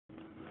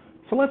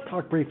So let's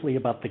talk briefly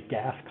about the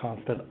gas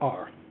constant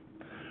R.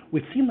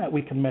 We've seen that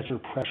we can measure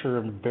pressure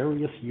in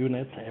various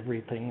units,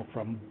 everything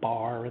from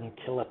bar and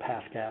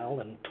kilopascal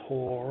and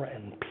torr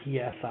and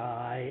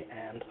psi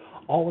and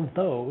all of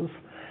those.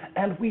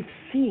 And we've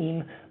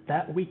seen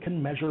that we can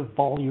measure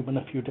volume in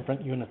a few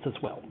different units as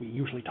well. We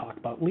usually talk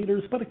about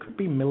liters, but it could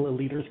be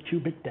milliliters,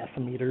 cubic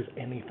decimeters,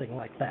 anything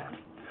like that.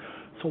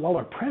 So while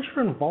our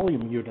pressure and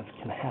volume units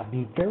can have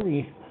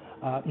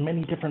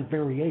many different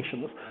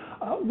variations,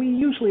 we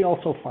usually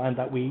also find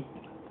that we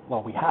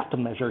have to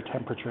measure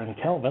temperature in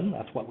Kelvin.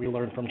 That's what we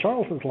learned from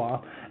Charles's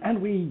law,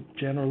 and we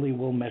generally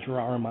will measure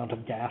our amount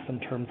of gas in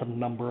terms of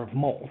number of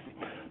moles.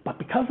 But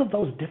because of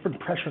those different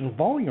pressure and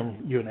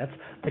volume units,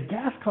 the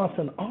gas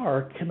constant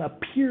R can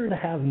appear to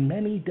have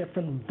many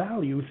different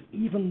values,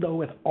 even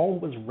though it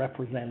always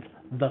represents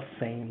the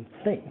same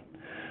thing.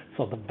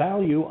 So the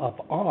value of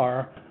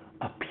R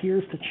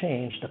appears to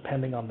change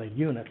depending on the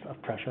units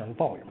of pressure and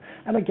volume.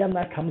 And again,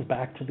 that comes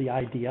back to the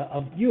idea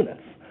of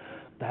units.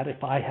 That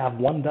if I have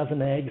 1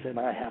 dozen eggs and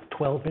I have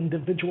 12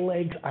 individual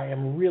eggs, I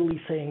am really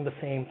saying the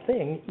same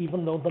thing,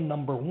 even though the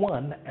number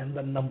 1 and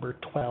the number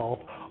 12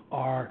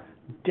 are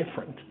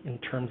different in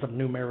terms of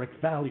numeric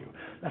value.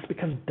 That's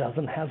because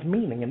dozen has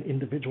meaning and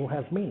individual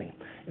has meaning.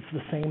 It's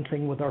the same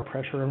thing with our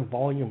pressure and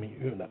volume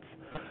units.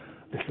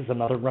 This is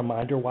another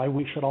reminder why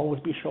we should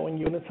always be showing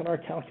units in our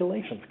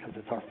calculations, because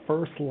it's our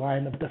first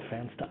line of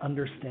defense to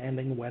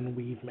understanding when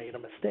we've made a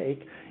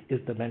mistake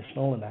is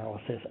dimensional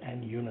analysis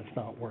and units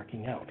not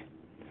working out.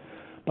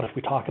 But if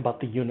we talk about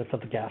the units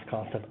of the gas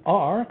constant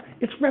R,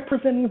 it's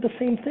representing the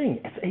same thing.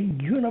 It's a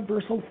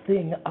universal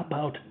thing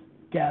about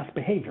gas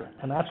behavior.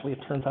 And actually,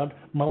 it turns out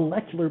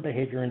molecular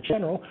behavior in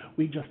general,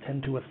 we just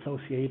tend to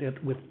associate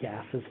it with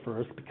gases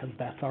first because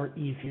that's our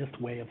easiest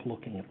way of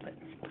looking at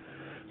things.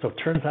 So it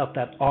turns out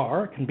that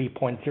R can be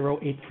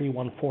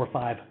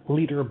 0.083145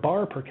 liter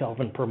bar per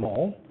Kelvin per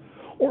mole,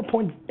 or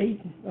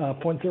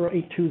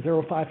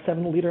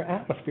 0.082057 liter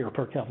atmosphere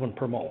per Kelvin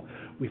per mole.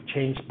 We've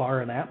changed bar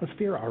and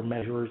atmosphere, our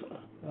measures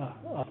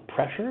of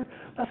pressure.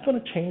 That's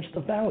going to change the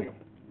value.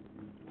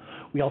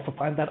 We also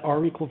find that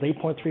R equals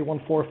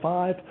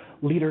 8.3145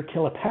 liter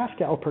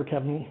kilopascal per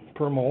Kelvin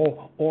per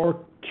mole,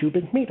 or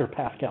cubic meter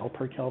pascal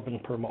per Kelvin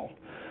per mole.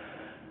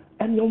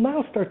 And you'll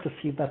now start to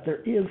see that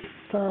there is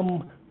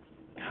some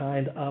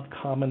kind of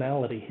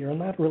commonality here, and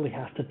that really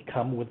has to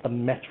come with the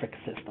metric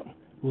system.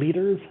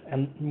 Liters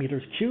and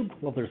meters cubed,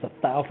 well, there's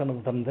 1,000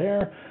 of them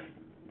there.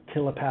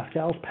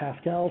 Kilopascals,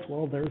 pascals,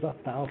 well, there's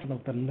 1,000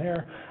 of them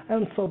there.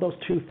 And so those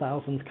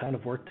 2,000s kind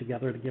of work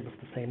together to give us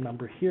the same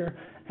number here.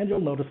 And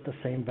you'll notice the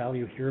same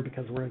value here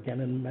because we're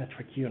again in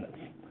metric units.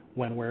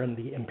 When we're in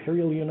the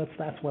imperial units,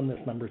 that's when this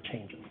number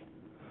changes.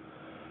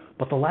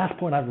 But the last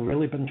point I've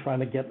really been trying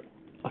to get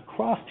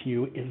across to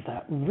you is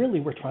that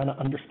really we're trying to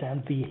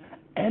understand the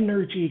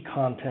energy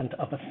content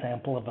of a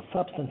sample of a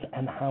substance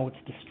and how it's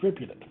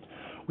distributed,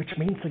 which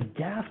means the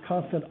gas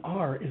constant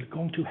R is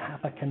going to have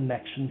a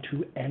connection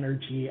to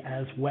energy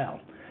as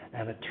well.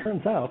 And it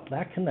turns out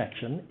that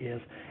connection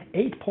is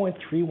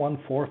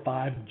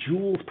 8.3145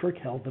 joules per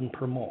Kelvin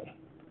per mole.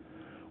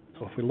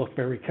 So if we look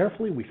very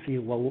carefully, we see,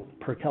 well,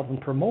 per Kelvin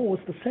per mole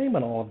is the same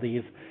in all of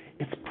these.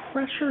 It's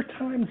pressure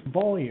times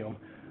volume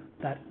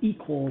that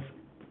equals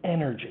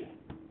energy.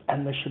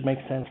 And this should make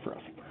sense for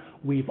us.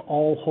 We've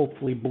all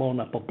hopefully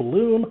blown up a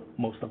balloon.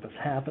 Most of us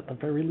have at the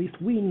very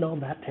least. We know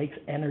that takes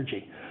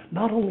energy,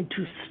 not only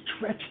to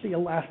stretch the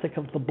elastic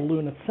of the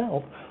balloon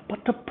itself,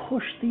 but to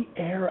push the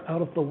air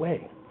out of the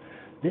way.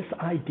 This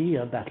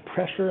idea that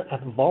pressure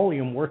and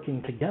volume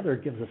working together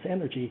gives us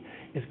energy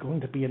is going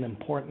to be an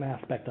important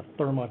aspect of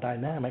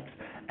thermodynamics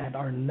and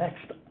our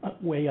next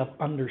way of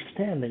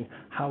understanding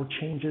how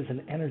changes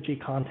in energy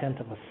content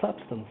of a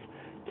substance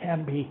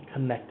can be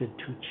connected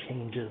to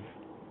changes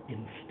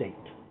in state.